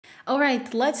All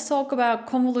right, let's talk about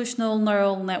convolutional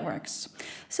neural networks.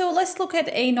 So let's look at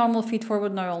a normal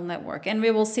feed-forward neural network, and we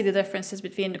will see the differences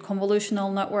between the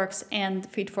convolutional networks and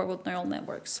feed-forward neural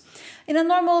networks. In a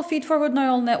normal feed-forward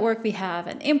neural network, we have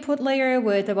an input layer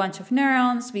with a bunch of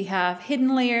neurons. We have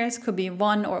hidden layers, could be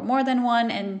one or more than one,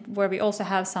 and where we also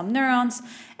have some neurons,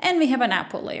 and we have an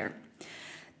output layer.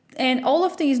 And all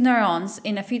of these neurons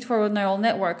in a feed-forward neural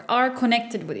network are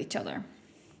connected with each other.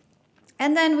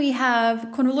 And then we have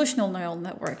convolutional neural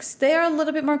networks. They are a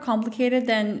little bit more complicated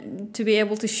than to be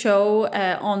able to show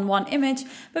on one image.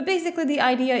 But basically the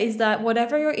idea is that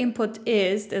whatever your input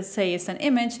is, let's say it's an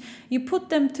image, you put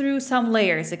them through some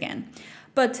layers again.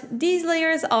 But these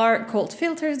layers are called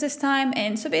filters this time.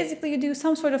 And so basically you do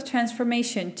some sort of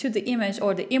transformation to the image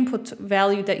or the input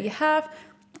value that you have,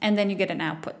 and then you get an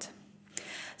output.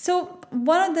 So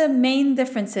one of the main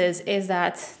differences is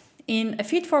that in a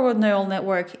feed-forward neural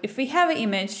network, if we have an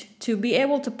image, to be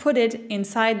able to put it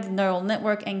inside the neural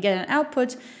network and get an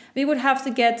output, we would have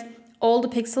to get all the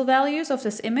pixel values of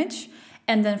this image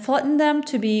and then flatten them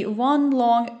to be one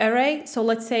long array. So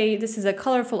let's say this is a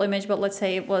colorful image, but let's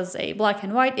say it was a black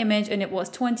and white image and it was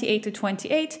 28 to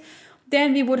 28.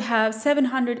 Then we would have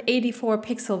 784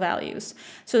 pixel values.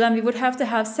 So then we would have to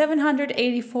have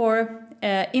 784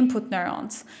 input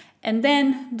neurons. And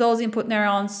then those input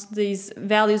neurons, these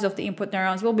values of the input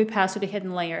neurons will be passed to the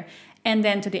hidden layer and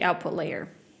then to the output layer.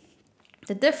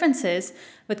 The difference is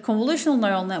with convolutional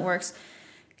neural networks,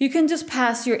 you can just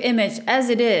pass your image as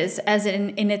it is, as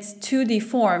in its 2D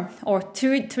form or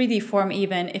 3D form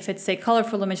even, if it's a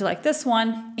colorful image like this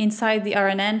one, inside the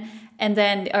RNN, and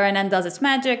then the RNN does its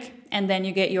magic, and then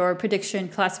you get your prediction,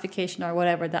 classification, or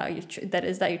whatever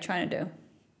that you're trying to do.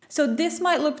 So this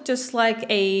might look just like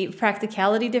a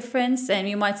practicality difference, and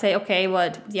you might say, okay,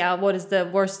 what is the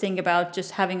worst thing about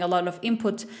just having a lot of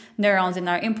input neurons in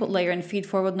our input layer and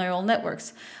feed-forward neural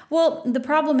networks? Well, the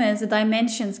problem is the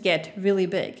dimensions get really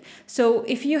big. So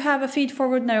if you have a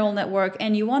feed-forward neural network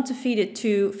and you want to feed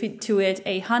to it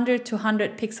a 100 to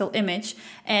 100 pixel image,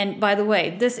 and by the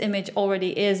way, this image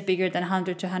already is bigger than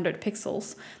 100 to 100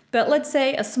 pixels, but let's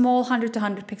say a small 100 to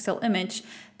 100 pixel image,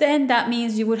 then that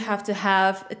means you would have to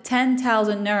have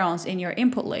 10,000 neurons in your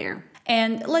input layer.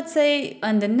 And let's say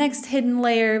on the next hidden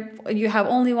layer, you have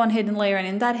only one hidden layer, and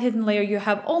in that hidden layer, you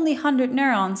have only 100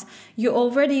 neurons. You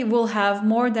already will have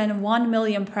more than 1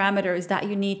 million parameters that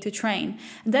you need to train.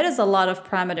 That is a lot of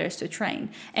parameters to train.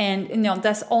 And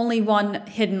that's only one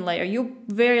hidden layer. You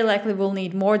very likely will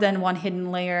need more than one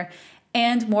hidden layer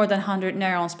and more than 100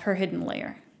 neurons per hidden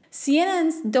layer.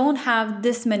 CNNs don't have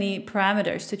this many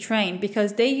parameters to train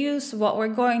because they use what we're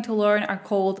going to learn are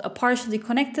called partially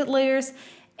connected layers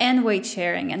and weight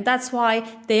sharing, and that's why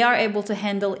they are able to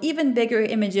handle even bigger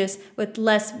images with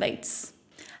less weights.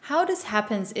 How this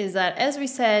happens is that, as we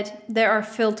said, there are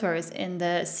filters in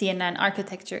the CNN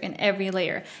architecture in every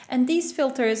layer, and these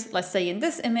filters, let's say in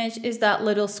this image, is that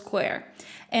little square.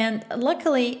 And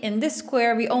luckily in this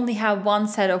square we only have one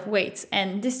set of weights,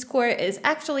 and this square is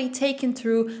actually taken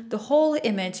through the whole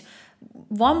image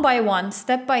one by one,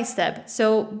 step by step.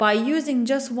 So by using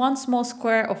just one small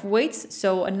square of weights,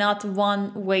 so not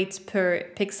one weight per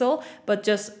pixel, but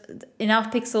just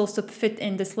enough pixels to fit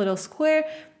in this little square,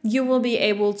 you will be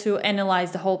able to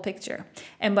analyze the whole picture.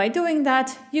 And by doing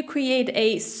that, you create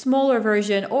a smaller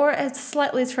version or a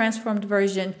slightly transformed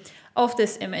version of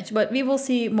this image, but we will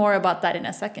see more about that in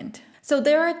a second. So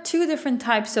there are two different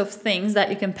types of things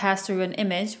that you can pass through an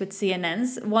image with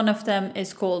CNNs. One of them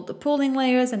is called the pooling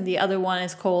layers and the other one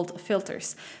is called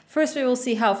filters. First we will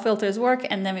see how filters work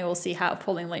and then we will see how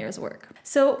pooling layers work.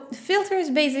 So filters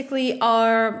basically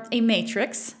are a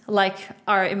matrix, like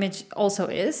our image also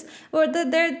is, or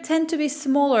there tend to be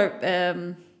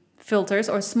smaller filters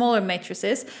or smaller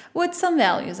matrices with some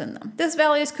values in them. These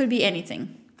values could be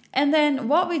anything. And then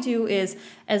what we do is,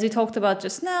 as we talked about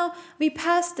just now, we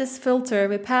pass this filter,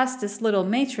 we pass this little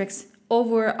matrix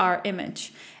over our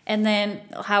image. And then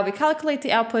how we calculate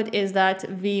the output is that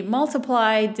we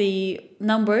multiply the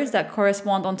numbers that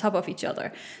correspond on top of each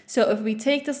other. So if we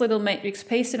take this little matrix,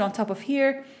 paste it on top of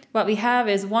here, what we have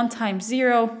is 1 times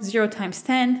 0, 0 times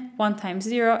 10, 1 times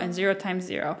 0, and 0 times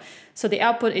 0. So the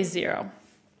output is 0.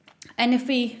 And if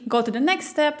we go to the next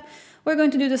step, we're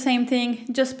going to do the same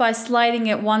thing just by sliding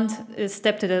it one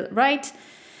step to the right.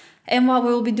 And what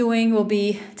we'll be doing will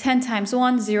be 10 times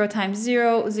 1, 0 times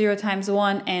 0, 0 times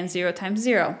 1, and 0 times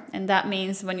 0. And that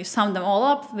means when you sum them all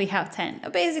up, we have 10.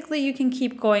 Basically, you can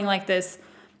keep going like this,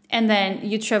 and then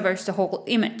you traverse the whole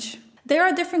image. There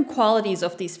are different qualities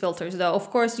of these filters though.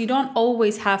 Of course, you don't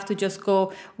always have to just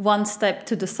go one step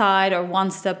to the side or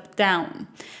one step down.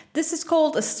 This is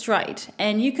called a stride,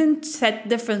 and you can set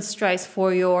different strides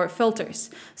for your filters.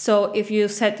 So if you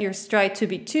set your stride to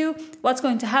be 2, what's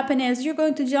going to happen is you're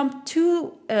going to jump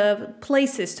 2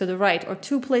 places to the right or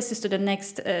 2 places to the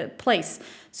next place.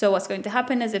 So what's going to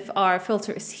happen is if our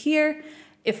filter is here,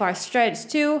 if our stride is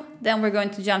 2, then we're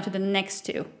going to jump to the next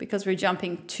 2 because we're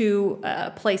jumping 2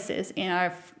 places in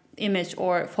our image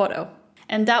or photo.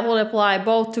 And that will apply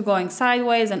both to going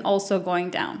sideways and also going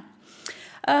down.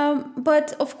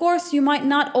 But of course, you might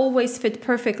not always fit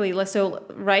perfectly. So,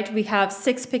 right, we have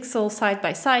 6 pixels side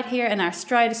by side here, and our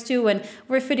stride is 2, and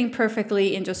we're fitting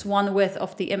perfectly in just one width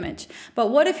of the image. But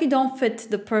what if you don't fit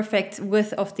the perfect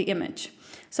width of the image?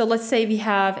 So let's say we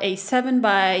have a 7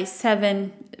 by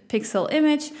 7 pixel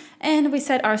image, and we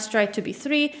set our stride to be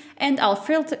 3, and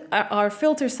our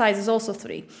filter size is also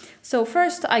 3. So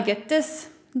first I get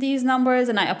these numbers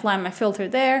and I apply my filter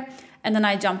there, and then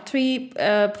I jump 3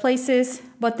 places.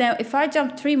 But then if I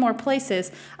jump 3 more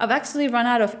places, I've actually run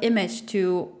out of image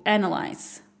to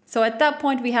analyze. So at that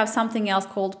point, we have something else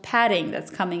called padding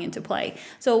that's coming into play.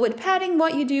 So with padding,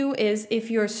 what you do is if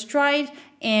your stride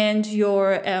and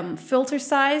your filter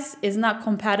size is not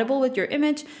compatible with your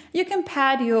image, you can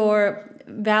pad your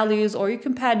values, or you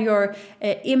can pad your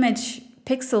image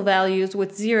pixel values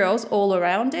with zeros all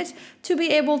around it to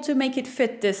be able to make it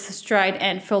fit this stride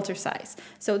and filter size.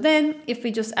 So then if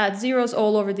we just add zeros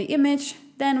all over the image,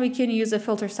 then we can use a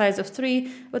filter size of 3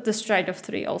 with the stride of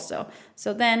 3 also.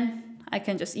 So then I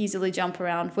can just easily jump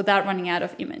around without running out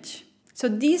of image. So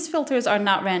these filters are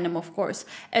not random, of course.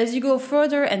 As you go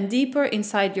further and deeper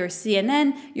inside your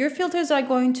CNN, your filters are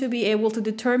going to be able to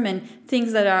determine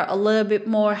things that are a little bit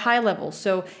more high level.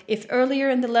 So if earlier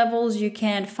in the levels you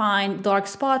can find dark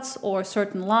spots or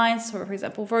certain lines, or for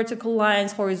example, vertical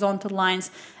lines, horizontal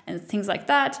lines, and things like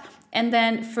that, and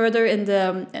then further in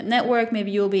the network,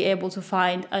 maybe you'll be able to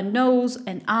find a nose,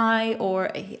 an eye, or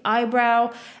an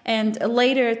eyebrow. And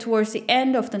later, towards the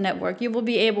end of the network, you will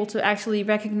be able to actually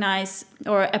recognize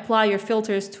or apply your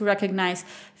filters to recognize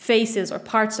faces or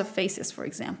parts of faces, for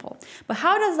example. But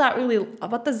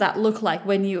what does that look like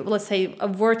when you, let's say, a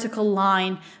vertical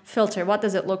line filter? What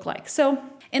does it look like? So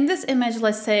in this image,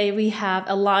 let's say we have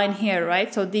a line here,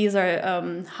 right? So these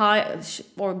are high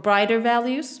or brighter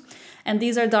values, and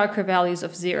these are darker values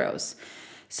of zeros.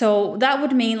 So that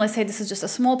would mean, let's say this is just a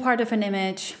small part of an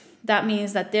image. That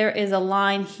means that there is a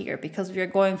line here because we are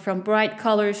going from bright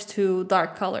colors to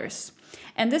dark colors.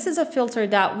 And this is a filter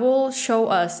that will show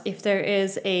us if there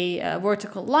is a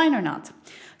vertical line or not.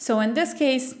 So in this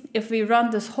case, if we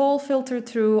run this whole filter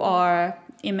through our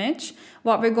image,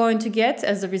 what we're going to get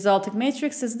as the resulting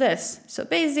matrix is this. So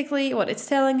basically what it's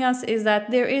telling us is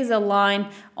that there is a line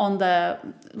on the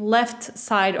left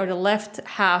side or the left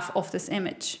half of this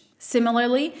image.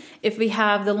 Similarly, if we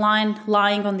have the line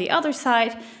lying on the other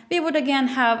side, we would again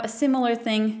have a similar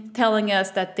thing telling us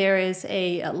that there is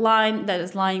a line that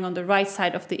is lying on the right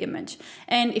side of the image.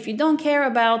 And if you don't care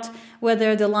about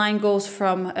whether the line goes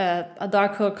from a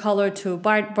darker color to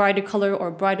brighter color or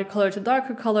brighter color to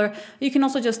darker color, you can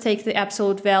also just take the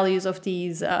absolute values of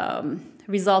these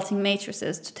resulting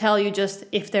matrices to tell you just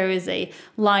if there is a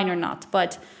line or not.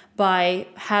 But by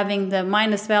having the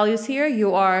minus values here,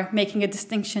 you are making a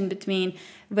distinction between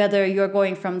whether you're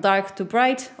going from dark to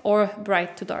bright or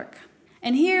bright to dark.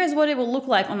 And here is what it will look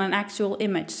like on an actual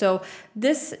image. So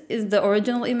this is the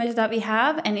original image that we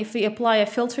have, and if we apply a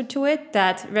filter to it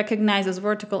that recognizes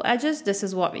vertical edges, this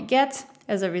is what we get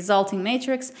as a resulting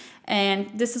matrix, and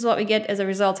this is what we get as a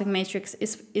resulting matrix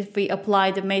if we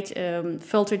apply the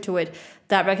filter to it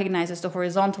that recognizes the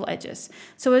horizontal edges.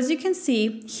 So as you can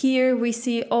see, here we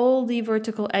see all the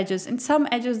vertical edges, and some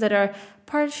edges that are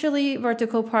partially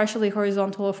vertical, partially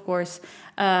horizontal, of course.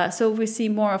 So we see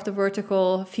more of the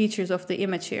vertical features of the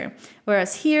image here.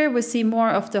 Whereas here we see more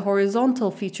of the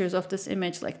horizontal features of this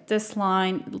image, like this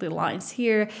line, the lines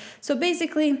here. So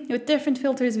basically, with different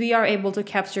filters, we are able to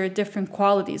capture different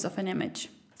qualities of an image.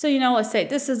 So, let's say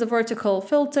this is the vertical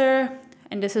filter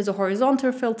and this is a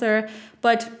horizontal filter,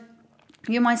 but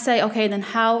you might say, okay, then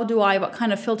what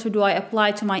kind of filter do I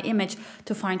apply to my image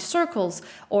to find circles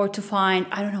or to find,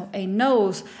 I don't know, a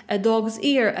nose, a dog's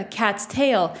ear, a cat's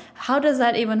tail? How does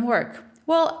that even work?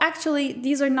 Well, actually,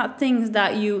 these are not things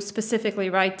that you specifically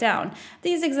write down.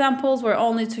 These examples were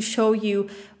only to show you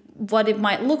what it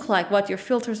might look like, what your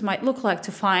filters might look like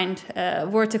to find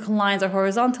vertical lines or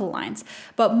horizontal lines.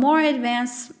 But more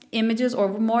advanced images or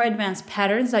more advanced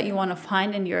patterns that you want to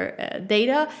find in your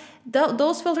data,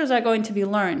 those filters are going to be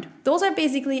learned. Those are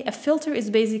basically, a filter is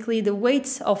basically the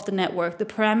weights of the network, the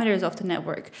parameters of the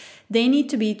network. They need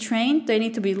to be trained, they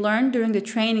need to be learned during the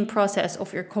training process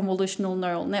of your convolutional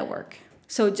neural network.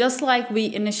 So just like we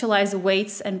initialize the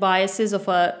weights and biases of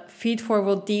a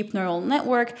feed-forward deep neural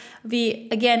network, we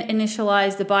again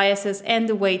initialize the biases and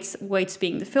the weights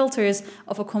being the filters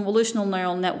of a convolutional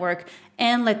neural network,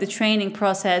 and let the training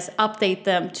process update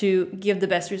them to give the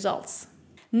best results.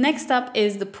 Next up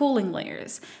is the pooling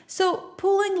layers. So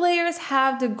pooling layers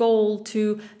have the goal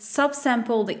to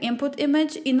subsample the input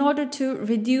image in order to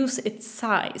reduce its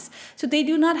size. So they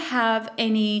do not have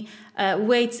any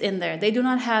weights in there. They do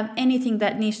not have anything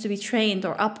that needs to be trained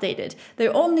or updated.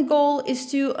 Their only goal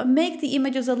is to make the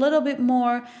images a little bit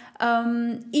more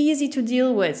easy to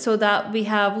deal with, so that we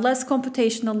have less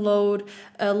computational load,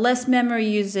 less memory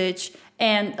usage,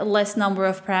 and less number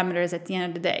of parameters at the end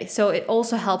of the day. So it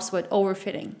also helps with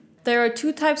overfitting. There are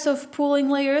two types of pooling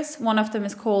layers. One of them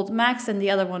is called max and the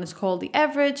other one is called the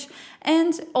average.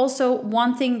 And also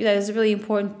one thing that is really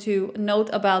important to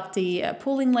note about the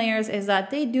pooling layers is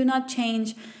that they do not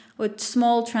change with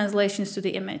small translations to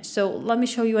the image. So let me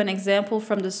show you an example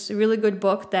from this really good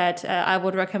book that I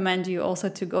would recommend you also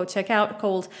to go check out,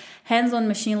 called Hands-on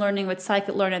Machine Learning with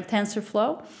Scikit-learn and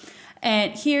TensorFlow.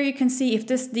 And here you can see if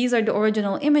these are the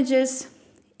original images,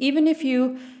 even if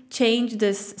you change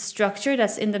this structure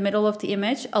that's in the middle of the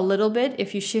image a little bit,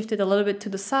 if you shift it a little bit to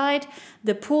the side,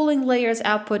 the pooling layers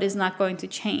output is not going to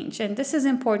change. And this is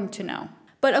important to know.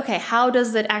 But okay, how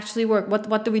does that actually work?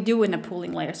 What do we do in a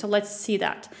pooling layer? So let's see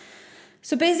that.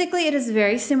 So basically it is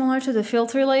very similar to the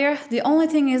filter layer. The only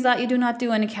thing is that you do not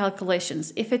do any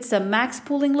calculations. If it's a max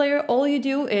pooling layer, all you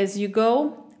do is you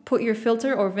go put your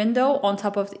filter or window on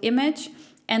top of the image,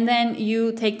 and then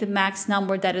you take the max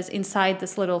number that is inside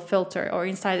this little filter or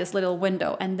inside this little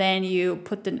window, and then you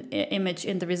put the image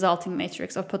in the resulting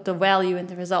matrix, or put the value in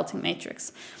the resulting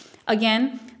matrix.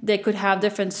 Again, they could have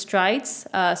different strides.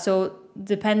 So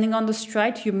depending on the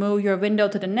stride, you move your window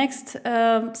to the next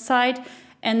side,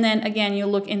 and then again, you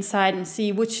look inside and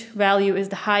see which value is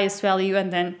the highest value,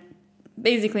 and then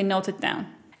basically note it down.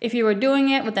 If you were doing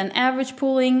it with an average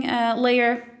pooling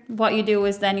layer, what you do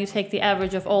is then you take the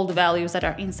average of all the values that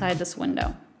are inside this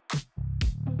window.